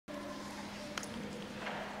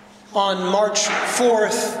On March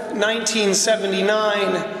 4th,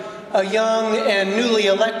 1979, a young and newly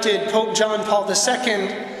elected Pope John Paul II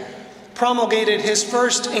promulgated his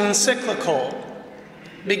first encyclical,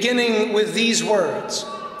 beginning with these words: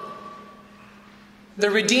 "The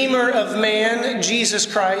Redeemer of man, Jesus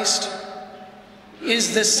Christ,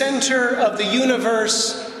 is the center of the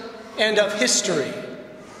universe and of history."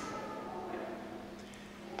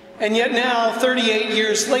 And yet now, 38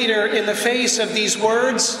 years later, in the face of these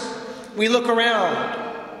words, we look around.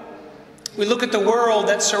 We look at the world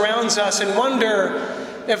that surrounds us and wonder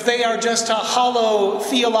if they are just a hollow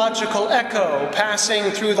theological echo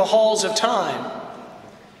passing through the halls of time.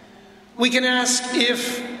 We can ask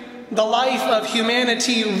if the life of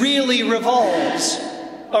humanity really revolves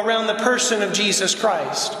around the person of Jesus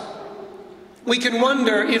Christ. We can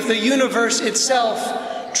wonder if the universe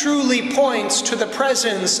itself truly points to the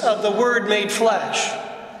presence of the Word made flesh.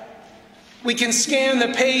 We can scan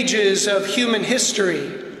the pages of human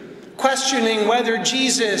history, questioning whether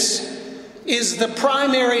Jesus is the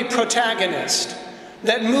primary protagonist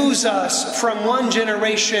that moves us from one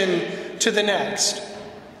generation to the next.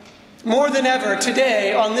 More than ever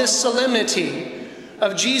today, on this solemnity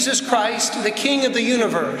of Jesus Christ, the King of the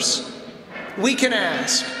universe, we can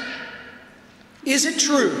ask, is it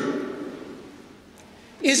true?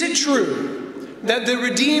 Is it true that the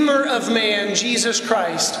Redeemer of man, Jesus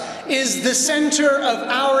Christ, is the center of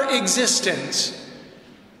our existence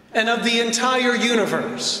and of the entire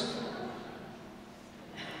universe?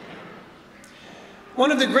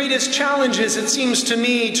 One of the greatest challenges, it seems to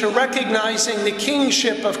me, to recognizing the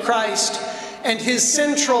kingship of Christ and his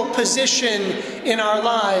central position in our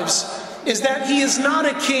lives is that he is not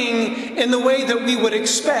a king in the way that we would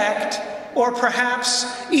expect or perhaps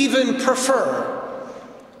even prefer.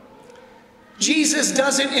 Jesus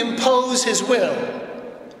doesn't impose his will.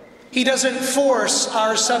 He doesn't force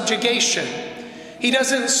our subjugation. He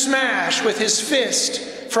doesn't smash with his fist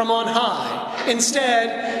from on high. Instead,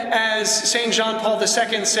 as St. John Paul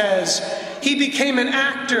II says, he became an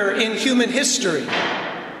actor in human history,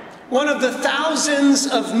 one of the thousands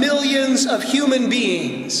of millions of human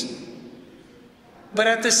beings, but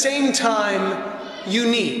at the same time,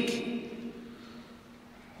 unique.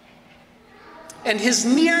 And his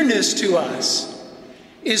nearness to us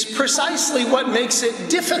is precisely what makes it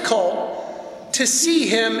difficult to see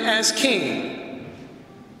him as king.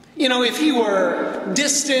 You know, if he were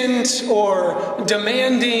distant or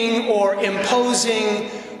demanding or imposing,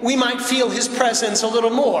 we might feel his presence a little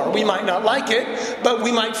more. We might not like it, but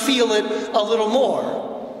we might feel it a little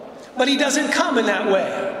more. But he doesn't come in that way.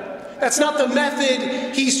 That's not the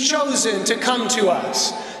method he's chosen to come to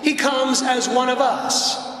us. He comes as one of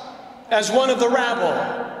us, as one of the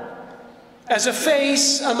rabble, as a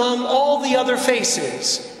face among all the other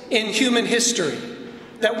faces in human history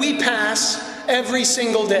that we pass every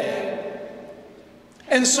single day.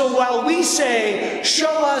 And so while we say, "Show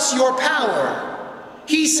us your power,"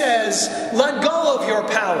 he says, "Let go of your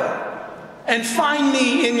power and find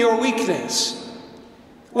me in your weakness."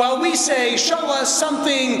 While we say, "Show us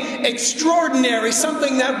something extraordinary,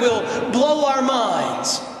 something that will blow our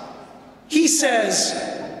minds," he says,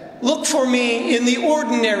 "Look for me in the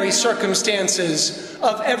ordinary circumstances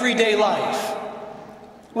of everyday life."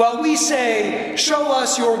 While we say, "Show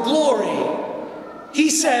us your glory,"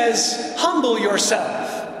 he says, "Humble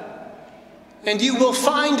yourself, and you will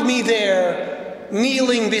find me there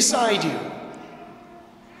kneeling beside you."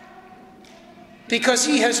 Because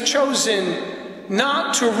he has chosen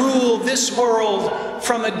not to rule this world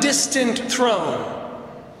from a distant throne,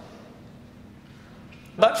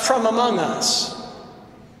 but from among us.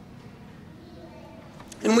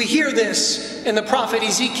 And we hear this in the prophet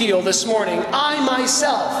Ezekiel this morning. "I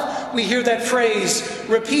myself," we hear that phrase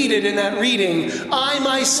repeated in that reading, "I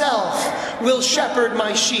myself will shepherd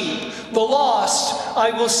my sheep. The lost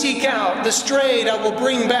I will seek out. The strayed I will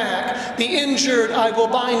bring back. The injured I will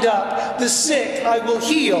bind up. The sick I will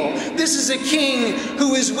heal." This is a king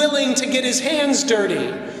who is willing to get his hands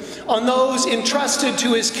dirty on those entrusted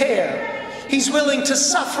to his care. He's willing to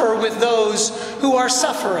suffer with those who are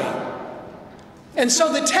suffering. And so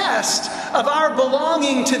the test of our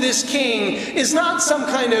belonging to this king is not some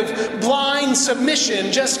kind of blind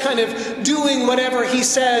submission, just kind of doing whatever he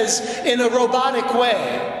says in a robotic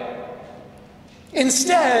way.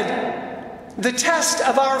 Instead, the test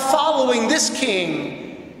of our following this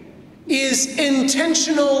king is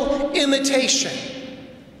intentional imitation.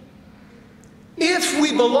 If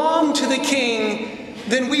we belong to the king,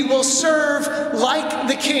 then we will serve like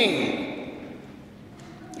the king.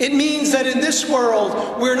 It means that in this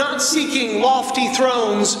world, we're not seeking lofty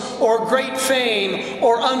thrones or great fame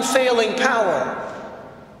or unfailing power.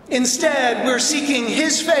 Instead, we're seeking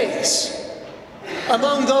his face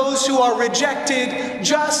among those who are rejected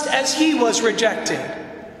just as he was rejected.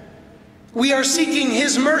 We are seeking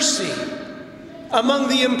his mercy among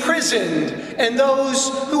the imprisoned and those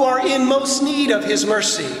who are in most need of his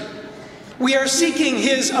mercy. We are seeking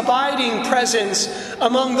his abiding presence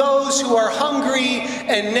among those who are hungry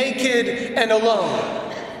and naked and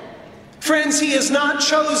alone. Friends, he has not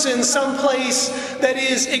chosen some place that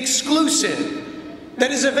is exclusive,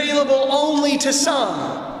 that is available only to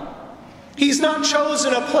some. He's not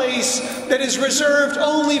chosen a place that is reserved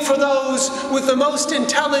only for those with the most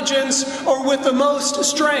intelligence or with the most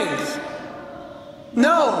strength.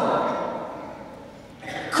 No.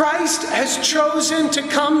 Christ has chosen to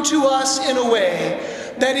come to us in a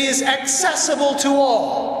way that is accessible to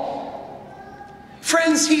all.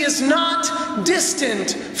 Friends, he is not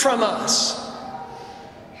distant from us.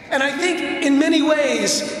 And I think in many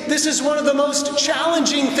ways, this is one of the most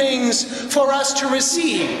challenging things for us to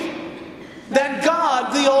receive. That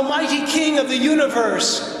God, the Almighty King of the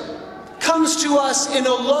universe, comes to us in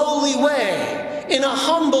a lowly way, in a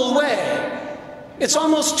humble way. It's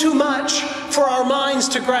almost too much for our minds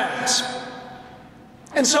to grasp.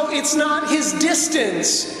 And so it's not his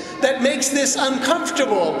distance that makes this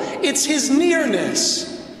uncomfortable. It's his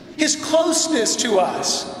nearness, his closeness to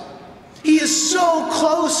us. He is so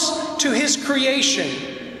close to his creation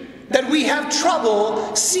that we have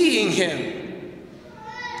trouble seeing him.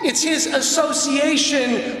 It's his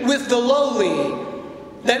association with the lowly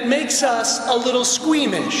that makes us a little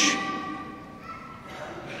squeamish.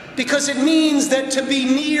 Because it means that to be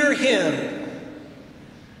near him,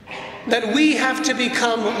 that we have to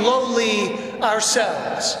become lowly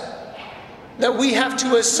ourselves. That we have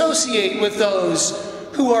to associate with those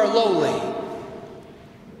who are lowly.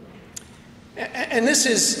 And this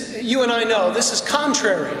is, you and I know, this is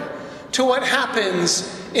contrary to what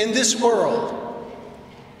happens in this world.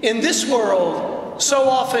 In this world, so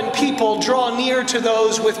often people draw near to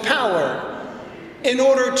those with power in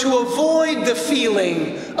order to avoid the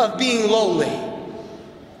feeling of being lowly.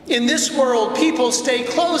 In this world, people stay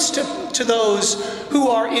close to those who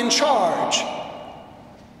are in charge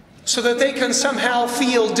so that they can somehow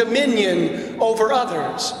feel dominion over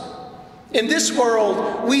others. In this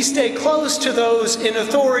world, we stay close to those in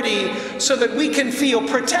authority so that we can feel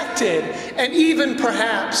protected and even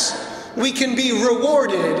perhaps we can be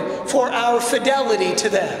rewarded for our fidelity to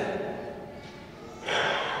them.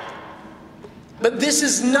 But this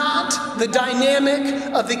is not the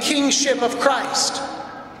dynamic of the kingship of Christ.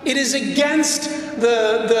 It is against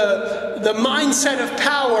the mindset of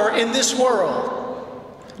power in this world.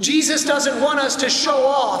 Jesus doesn't want us to show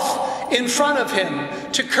off in front of him,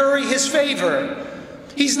 to curry his favor.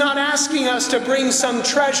 He's not asking us to bring some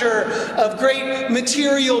treasure of great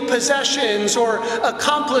material possessions or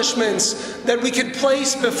accomplishments that we could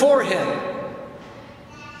place before him.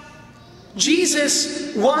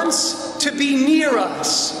 Jesus wants to be near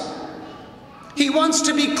us. He wants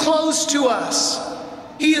to be close to us.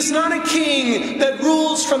 He is not a king that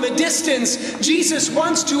rules from a distance. Jesus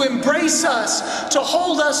wants to embrace us, to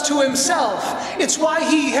hold us to himself. It's why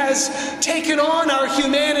he has taken on our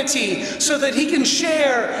humanity, so that he can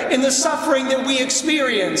share in the suffering that we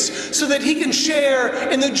experience, so that he can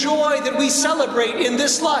share in the joy that we celebrate in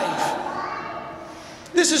this life.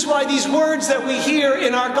 This is why these words that we hear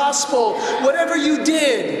in our gospel, whatever you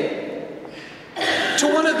did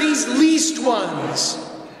to one of these least ones,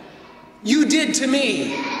 you did to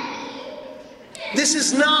me. This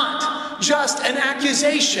is not just an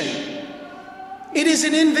accusation. It is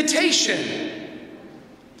an invitation.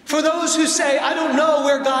 For those who say, I don't know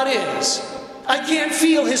where God is. I can't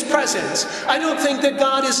feel his presence. I don't think that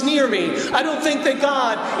God is near me. I don't think that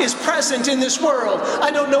God is present in this world.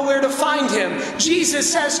 I don't know where to find him.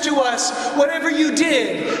 Jesus says to us, whatever you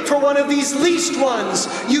did for one of these least ones,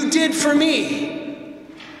 you did for me.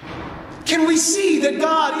 Can we see that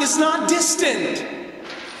God is not distant?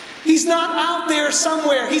 He's not out there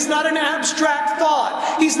somewhere. He's not an abstract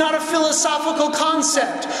thought. He's not a philosophical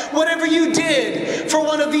concept. Whatever you did for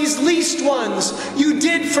one of these least ones, you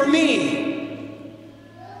did for me.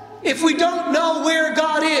 If we don't know where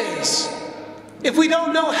God is, if we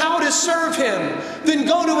don't know how to serve him, then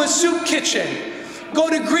go to a soup kitchen. Go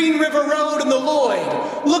to Green River Road and the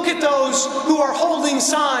Lloyd. Look at those who are holding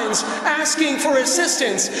signs asking for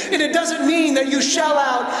assistance. And it doesn't mean that you shell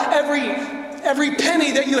out every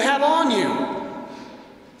penny that you have on you.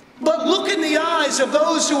 But look in the eyes of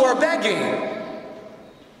those who are begging.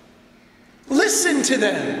 Listen to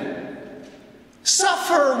them.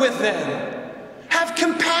 Suffer with them. Have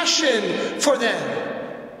compassion for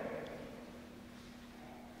them.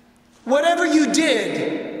 Whatever you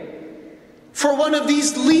did For one of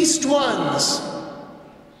these least ones,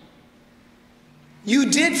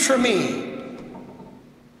 you did for me.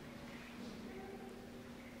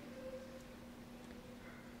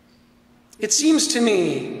 It seems to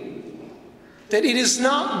me that it is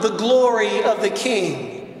not the glory of the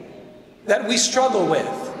King that we struggle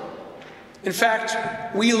with. In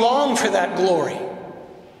fact, we long for that glory.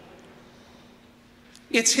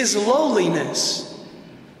 It's his lowliness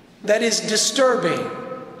that is disturbing.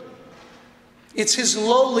 It's his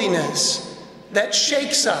lowliness that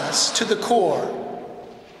shakes us to the core.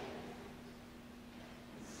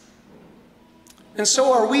 And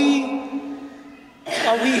so are we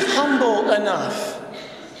humble enough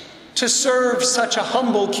to serve such a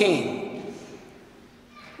humble King?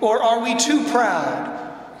 Or are we too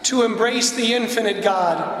proud to embrace the infinite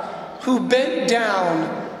God who bent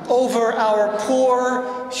down over our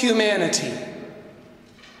poor humanity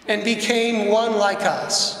and became one like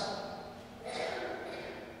us?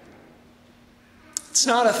 It's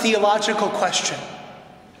not a theological question.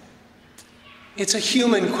 It's a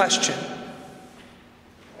human question.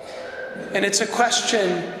 And it's a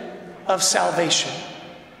question of salvation.